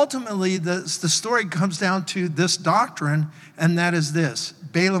because ultimately the story comes down to this doctrine, and that is this: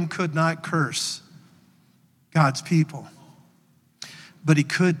 Balaam could not curse God's people, but he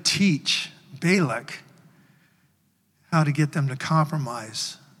could teach Balak how to get them to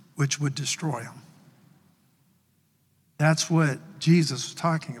compromise, which would destroy them. That's what Jesus was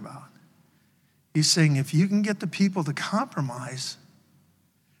talking about. He's saying, if you can get the people to compromise,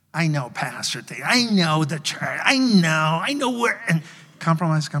 I know, Pastor, I know the church, I know where, and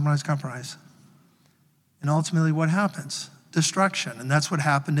compromise. And ultimately what happens? Destruction. And that's what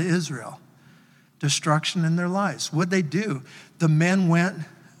happened to Israel. Destruction in their lives. What'd they do? The men went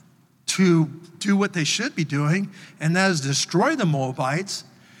to do what they should be doing, and that is destroy the Moabites.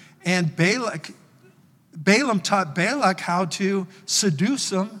 And Balaam taught Balak how to seduce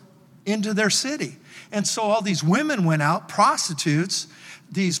them into their city. And so all these women went out, prostitutes,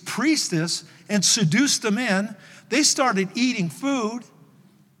 these priestess, and seduced them in. They started eating food,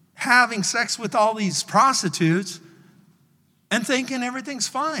 having sex with all these prostitutes, and thinking everything's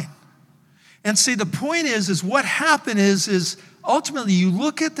fine. And see, the point is what happened is ultimately you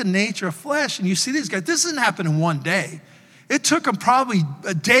look at the nature of flesh and you see these guys. This didn't happen in one day. It took them probably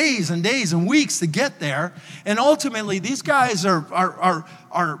days and days and weeks to get there. And ultimately, these guys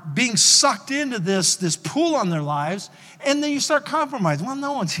are being sucked into this pull on their lives. And then you start compromising. Well,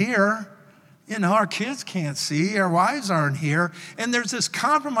 no one's here. You know, our kids can't see. Our wives aren't here. And there's this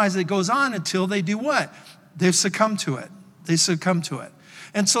compromise that goes on until they do what? They succumb to it.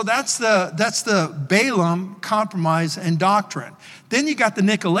 And so that's the Balaam compromise and doctrine. Then you got the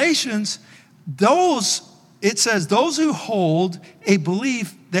Nicolaitans. It says those who hold a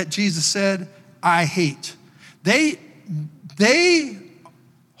belief that Jesus said, I hate. They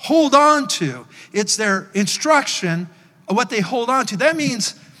hold on to. It's their instruction of what they hold on to. That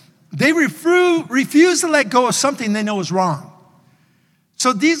means they refuse to let go of something they know is wrong.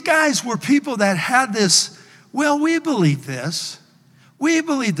 So these guys were people that had this, well, we believe this. We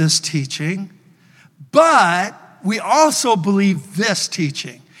believe this teaching, but we also believe this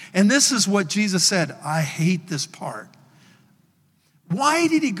teaching. And this is what Jesus said, I hate this part. Why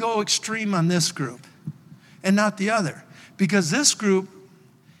did he go extreme on this group and not the other? Because this group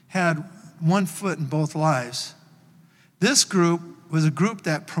had one foot in both lives. This group was a group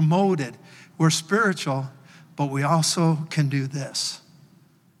that promoted, we're spiritual, but we also can do this.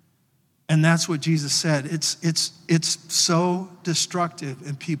 And that's what Jesus said. It's so destructive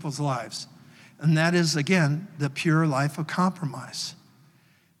in people's lives. And that is, again, the pure life of compromise.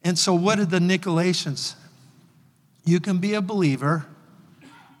 And so what did the Nicolaitans? You can be a believer,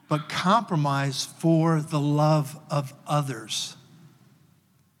 but compromise for the love of others.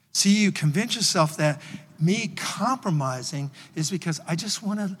 See, you convince yourself that me compromising is because I just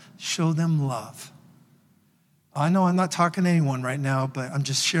want to show them love. I know I'm not talking to anyone right now, but I'm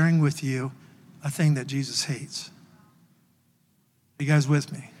just sharing with you a thing that Jesus hates. Are you guys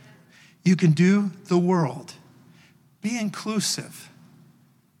with me? You can do the world. Be inclusive.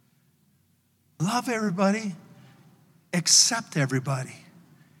 Love everybody. Accept everybody.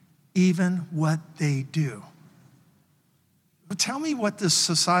 Even what they do. But tell me what this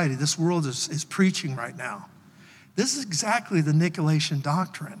society, this world is preaching right now. This is exactly the Nicolaitan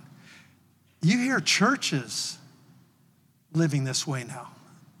doctrine. You hear churches living this way now.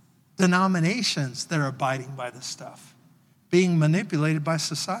 Denominations that are abiding by this stuff, being manipulated by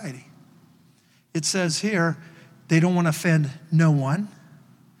society. It says here, they don't want to offend no one,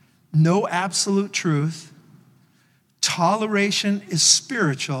 no absolute truth, toleration is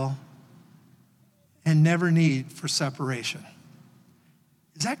spiritual, and never need for separation.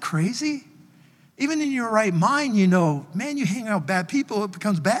 Is that crazy? Even in your right mind, you know, man, you hang out with bad people, it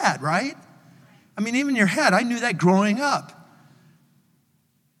becomes bad, right? I mean, even in your head, I knew that growing up.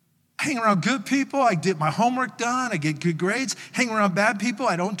 Hang around good people, I get my homework done, I get good grades. Hang around bad people,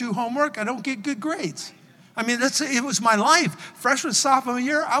 I don't do homework, I don't get good grades. I mean, it was my life. Freshman, sophomore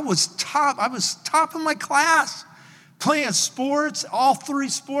year, I was top of my class. Playing sports, all three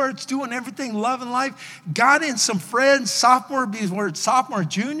sports, doing everything, loving life. Got in some friends, sophomore,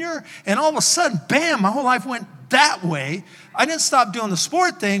 junior, and all of a sudden, bam, my whole life went that way. I didn't stop doing the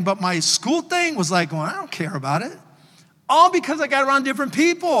sport thing, but my school thing was like, well, I don't care about it. All because I got around different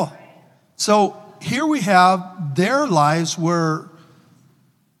people. So here we have their lives where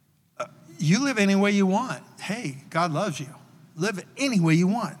you live any way you want. Hey, God loves you. Live it any way you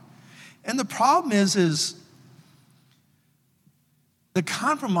want. And the problem is The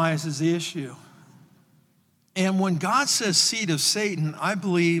compromise is the issue. And when God says seed of Satan, I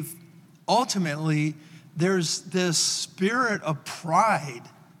believe ultimately there's this spirit of pride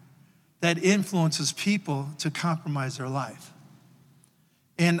that influences people to compromise their life.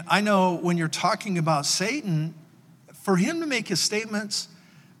 And I know when you're talking about Satan, for him to make his statements,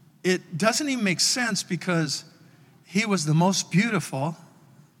 it doesn't even make sense because he was the most beautiful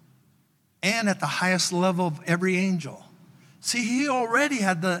and at the highest level of every angel. See, he already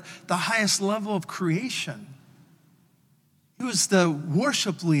had the highest level of creation. He was the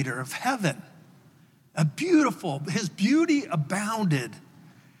worship leader of heaven. His beauty abounded.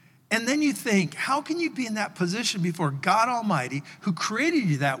 And then you think, how can you be in that position before God Almighty, who created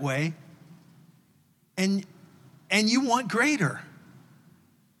you that way, and you want greater?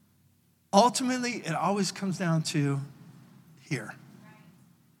 Ultimately, it always comes down to here.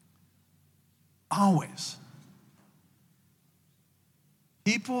 Always.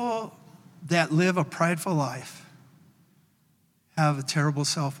 People that live a prideful life have a terrible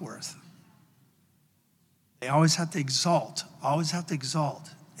self-worth. They always have to exalt,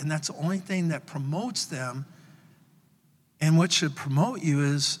 And that's the only thing that promotes them. And what should promote you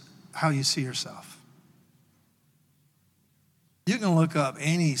is how you see yourself. You can look up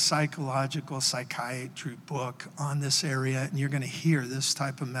any psychiatry book on this area, and you're going to hear this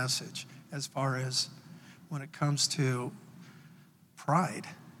type of message as far as when it comes to pride.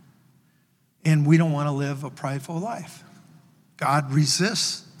 And we don't want to live a prideful life. God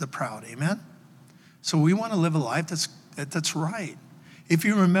resists the proud, amen? So we want to live a life that's right. If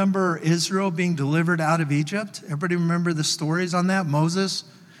you remember Israel being delivered out of Egypt, everybody remember the stories on that? Moses,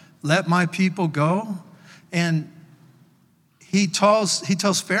 let my people go. And he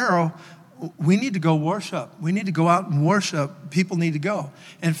tells Pharaoh, we need to go worship. We need to go out and worship. People need to go.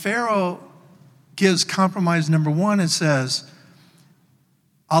 And Pharaoh gives compromise number one and says,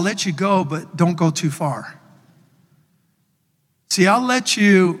 I'll let you go, but don't go too far. See, I'll let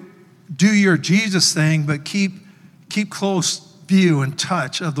you do your Jesus thing, but keep close view and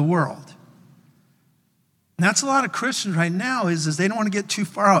touch of the world. And that's a lot of Christians right now is they don't want to get too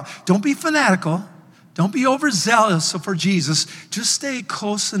far out. Don't be fanatical. Don't be overzealous for Jesus. Just stay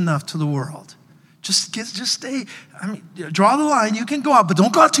close enough to the world. Just stay, draw the line. You can go out, but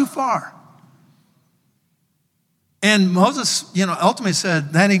don't go out too far. And Moses, ultimately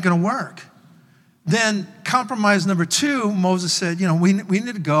said, that ain't going to work. Then compromise number two, Moses said, we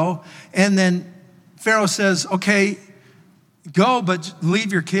need to go. And then Pharaoh says, okay, go, but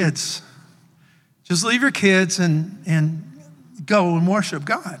leave your kids. Just leave your kids and go and worship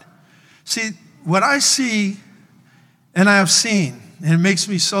God. See, what I see and I have seen, and it makes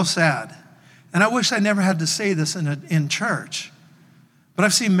me so sad, and I wish I never had to say this in church, but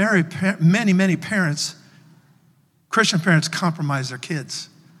I've seen many parents, Christian parents, compromise their kids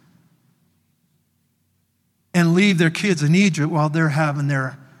and leave their kids in Egypt while they're having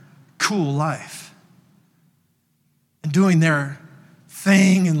their cool life and doing their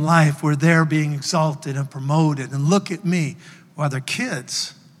thing in life where they're being exalted and promoted. And look at me, while their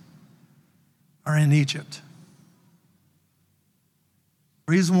kids are in Egypt.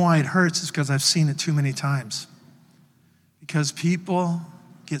 The reason why it hurts is because I've seen it too many times. Because people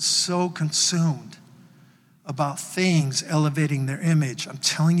get so consumed about things elevating their image. I'm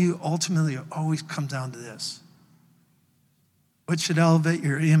telling you, ultimately, it always comes down to this. What should elevate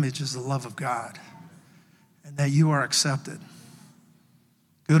your image is the love of God and that you are accepted.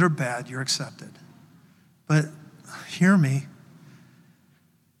 Good or bad, you're accepted. But hear me.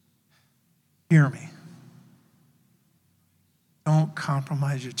 Don't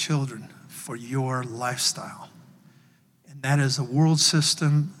compromise your children for your lifestyle. And that is a world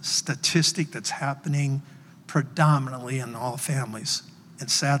system statistic that's happening predominantly in all families,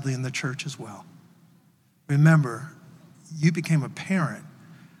 and sadly in the church as well. Remember, you became a parent.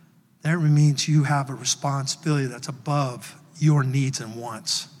 That means you have a responsibility that's above your needs and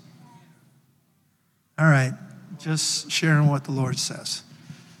wants. All right, just sharing what the Lord says.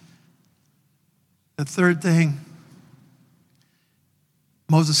 The third thing,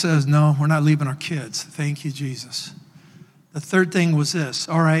 Moses says, no, we're not leaving our kids. Thank you, Jesus. The third thing was this.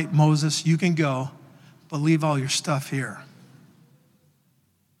 All right, Moses, you can go, but leave all your stuff here.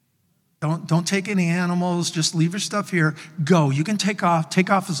 Don't take any animals, just leave your stuff here. Go. You can take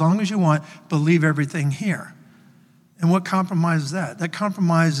off as long as you want, but leave everything here. And what compromise is that? That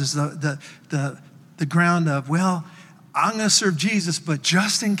compromise is the ground of, well, I'm going to serve Jesus, but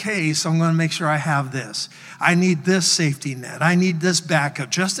just in case, I'm going to make sure I have this. I need this safety net. I need this backup.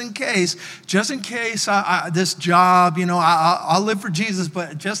 Just in case this job, I'll live for Jesus,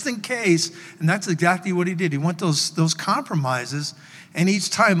 but just in case. And that's exactly what he did. He went those compromises. And each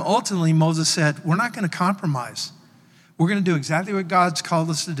time, ultimately, Moses said, we're not going to compromise. We're going to do exactly what God's called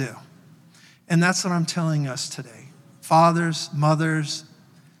us to do. And that's what I'm telling us today. Fathers, mothers,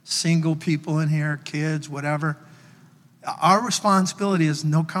 single people in here, kids, whatever. Our responsibility is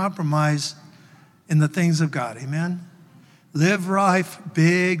no compromise in the things of God. Amen? Live life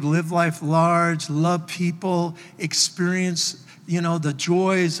big, live life large, love people, experience, the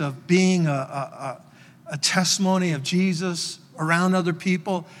joys of being a testimony of Jesus around other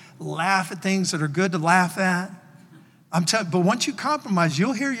people. Laugh at things that are good to laugh at. But once you compromise,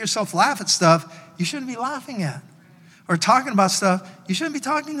 you'll hear yourself laugh at stuff you shouldn't be laughing at. Or talking about stuff you shouldn't be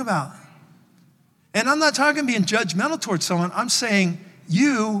talking about. And I'm not talking being judgmental towards someone. I'm saying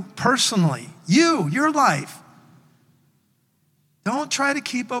you personally, your life. Don't try to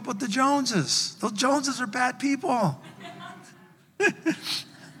keep up with the Joneses. Those Joneses are bad people.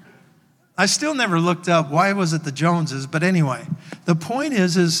 I still never looked up why was it the Joneses, but anyway, the point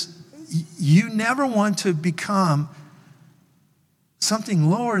is you never want to become something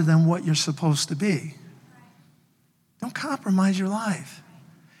lower than what you're supposed to be. Don't compromise your life.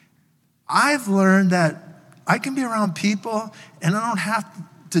 I've learned that I can be around people and I don't have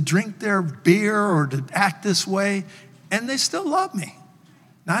to drink their beer or to act this way, and they still love me.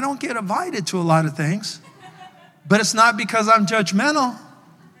 Now, I don't get invited to a lot of things, but it's not because I'm judgmental.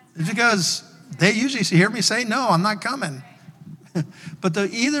 It's because they usually hear me say, no, I'm not coming. But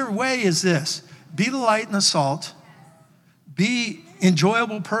either way is this: be the light and the salt, be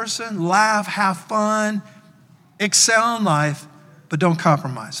enjoyable person, laugh, have fun, excel in life, but don't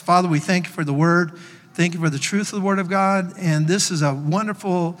compromise. Father, we thank you for the word. Thank you for the truth of the word of God. And this is a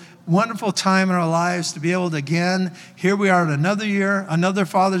wonderful, wonderful time in our lives to be able to, again, here we are at another year, another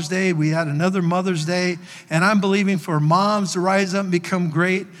Father's Day. We had another Mother's Day. And I'm believing for moms to rise up and become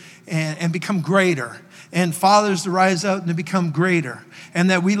great and become greater. And fathers to rise up and to become greater. And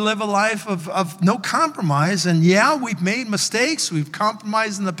that we live a life of no compromise. And yeah, we've made mistakes. We've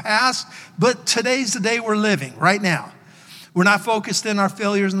compromised in the past. But today's the day we're living, right now. We're not focused in our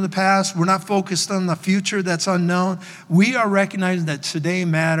failures in the past. We're not focused on the future that's unknown. We are recognizing that today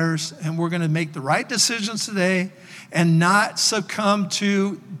matters, and we're going to make the right decisions today and not succumb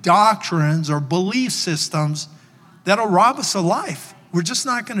to doctrines or belief systems that'll rob us of life. We're just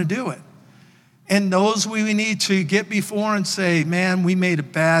not going to do it. And those we need to get before and say, man, we made a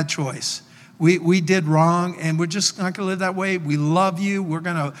bad choice. We did wrong, and we're just not going to live that way. We love you. We're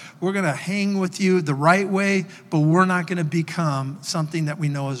gonna hang with you the right way, but we're not going to become something that we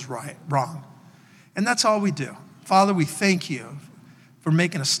know is wrong. And that's all we do. Father, we thank you for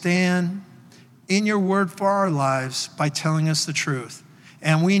making a stand in your word for our lives by telling us the truth.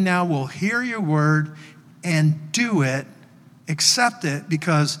 And we now will hear your word and do it, accept it,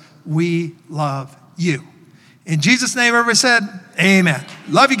 because we love you. In Jesus' name, everybody said, amen.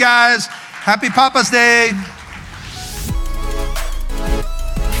 Love you guys. Happy Papa's Day.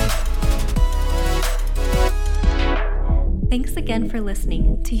 Thanks again for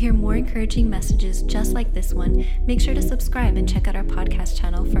listening. To hear more encouraging messages just like this one, make sure to subscribe and check out our podcast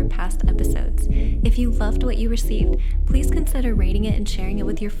channel for past episodes. If you loved what you received, please consider rating it and sharing it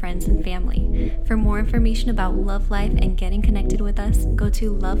with your friends and family. For more information about Love Life and getting connected with us, go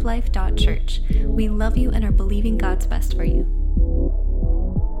to lovelife.church. We love you and are believing God's best for you.